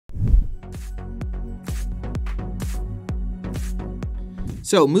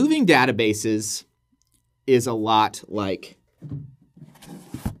So moving databases is a lot like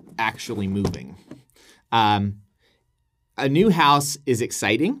actually moving. A new house is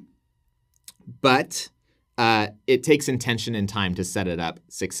exciting, but it takes intention and time to set it up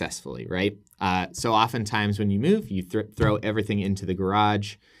successfully, right? So oftentimes when you move, you throw everything into the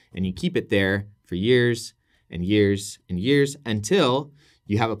garage and you keep it there for years and years and years until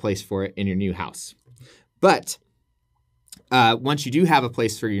you have a place for it in your new house. But once you do have a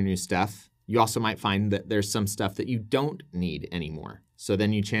place for your new stuff, you also might find that there's some stuff that you don't need anymore. So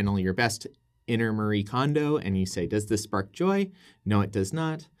then you channel your best inner Marie Kondo and you say, does this spark joy? No, it does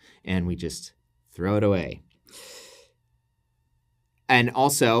not. And we just throw it away. And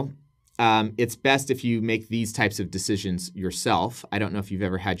also, it's best if you make these types of decisions yourself. I don't know if you've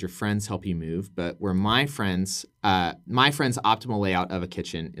ever had your friends help you move, but where my friend's optimal layout of a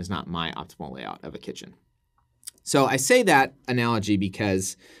kitchen is not my optimal layout of a kitchen. So I say that analogy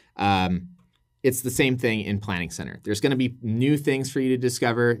because it's the same thing in Planning Center. There's going to be new things for you to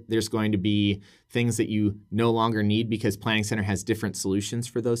discover. There's going to be things that you no longer need because Planning Center has different solutions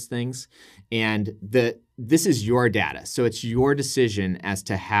for those things. And this is your data. So it's your decision as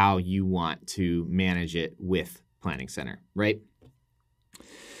to how you want to manage it with Planning Center, right?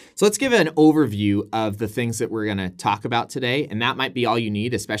 So let's give an overview of the things that we're going to talk about today. And that might be all you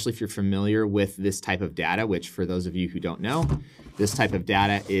need, especially if you're familiar with this type of data, which for those of you who don't know, this type of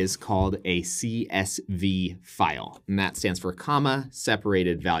data is called a CSV file. And that stands for comma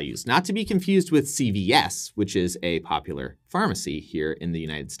separated values. Not to be confused with CVS, which is a popular pharmacy here in the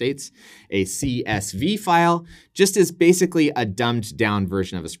United States. A CSV file just is basically a dumbed down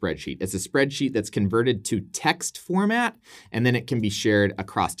version of a spreadsheet. It's a spreadsheet that's converted to text format, and then it can be shared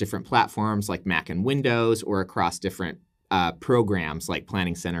across different platforms like Mac and Windows or across different programs like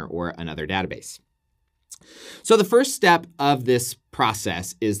Planning Center or another database. So the first step of this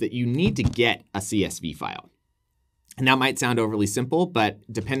process is that you need to get a CSV file. And that might sound overly simple, but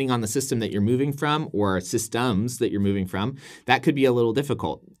depending on the system that you're moving from or systems that you're moving from, that could be a little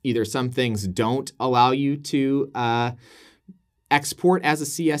difficult. Either some things don't allow you to export as a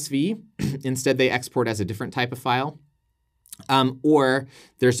CSV. Instead, they export as a different type of file. Or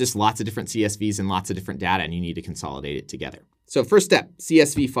there's just lots of different CSVs and lots of different data, and you need to consolidate it together. So first step,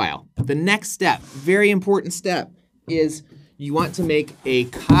 CSV file. The next step, very important step, is you want to make a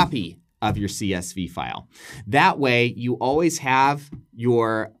copy of your CSV file. That way, you always have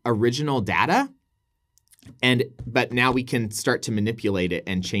your original data, but now we can start to manipulate it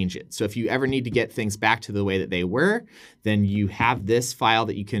and change it. So if you ever need to get things back to the way that they were, then you have this file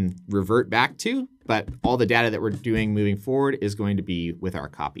that you can revert back to, but all the data that we're doing moving forward is going to be with our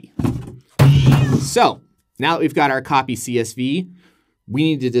copy. So now that we've got our copy CSV, we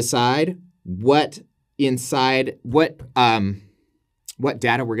need to decide what data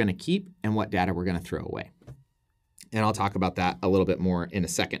we're going to keep and what data we're going to throw away. And I'll talk about that a little bit more in a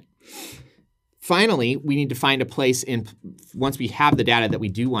second. Finally, we need to find a place once we have the data that we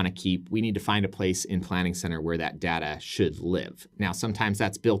do want to keep, we need to find a place in Planning Center where that data should live. Now, sometimes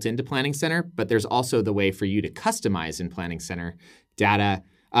that's built into Planning Center, but there's also the way for you to customize in Planning Center data,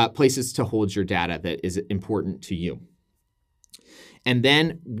 places to hold your data that is important to you. And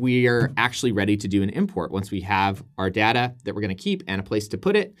then we're actually ready to do an import. Once we have our data that we're going to keep and a place to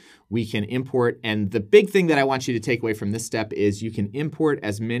put it, we can import. And the big thing that I want you to take away from this step is you can import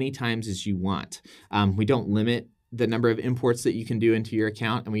as many times as you want. We don't limit the number of imports that you can do into your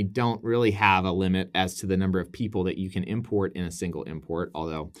account, and we don't really have a limit as to the number of people that you can import in a single import,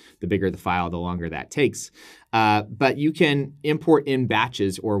 although the bigger the file, the longer that takes. But you can import in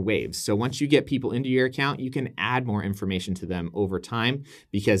batches or waves. So once you get people into your account, you can add more information to them over time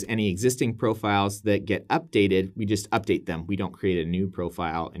because any existing profiles that get updated, we just update them. We don't create a new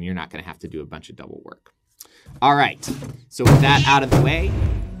profile, and you're not going to have to do a bunch of double work. All right, so with that out of the way,